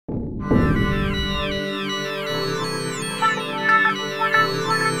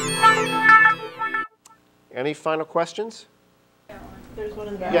Any final questions? There's one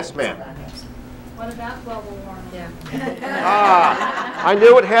in the back. Yes, ma'am. What about global warming? Yeah. I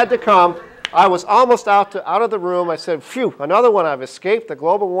knew it had to come. I was almost out of the room. I said, phew, another one. I've escaped the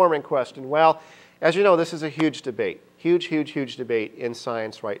global warming question. Well, as you know, this is a huge debate. Huge, huge, huge debate in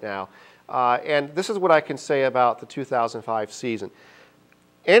science right now. And this is what I can say about the 2005 season.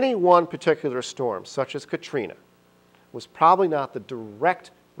 Any one particular storm, such as Katrina, was probably not the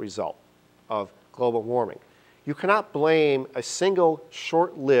direct result of global warming. You cannot blame a single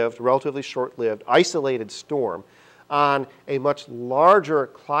short-lived, relatively short-lived, isolated storm on a much larger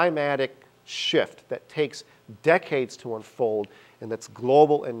climatic shift that takes decades to unfold and that's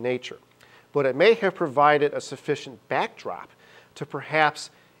global in nature. But it may have provided a sufficient backdrop to perhaps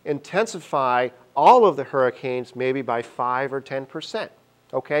intensify all of the hurricanes maybe by 5 or 10%,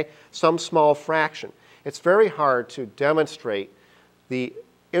 okay? Some small fraction. It's very hard to demonstrate the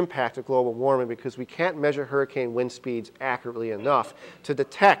impact of global warming because we can't measure hurricane wind speeds accurately enough to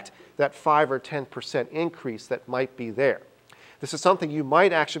detect that 5 or 10% increase that might be there. This is something you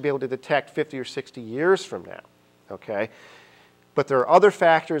might actually be able to detect 50 or 60 years from now, okay? But there are other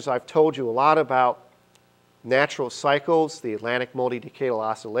factors. I've told you a lot about natural cycles, the Atlantic multi-decadal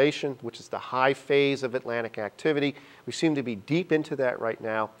oscillation, which is the high phase of Atlantic activity. We seem to be deep into that right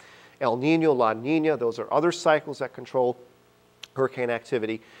now. El Nino, La Nina, those are other cycles that control hurricane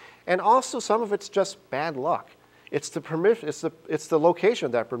activity. And also some of it's just bad luck. It's the location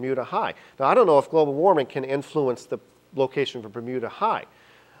of that Bermuda High. Now, I don't know if global warming can influence the location of a Bermuda High.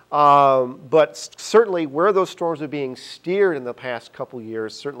 But certainly where those storms are being steered in the past couple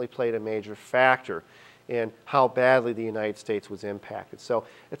years certainly played a major factor in how badly the United States was impacted. So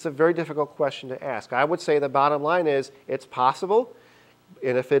it's a very difficult question to ask. I would say the bottom line is it's possible,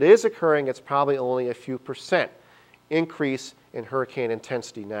 and if it is occurring, it's probably only a few % increase in hurricane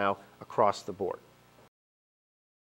intensity now across the board.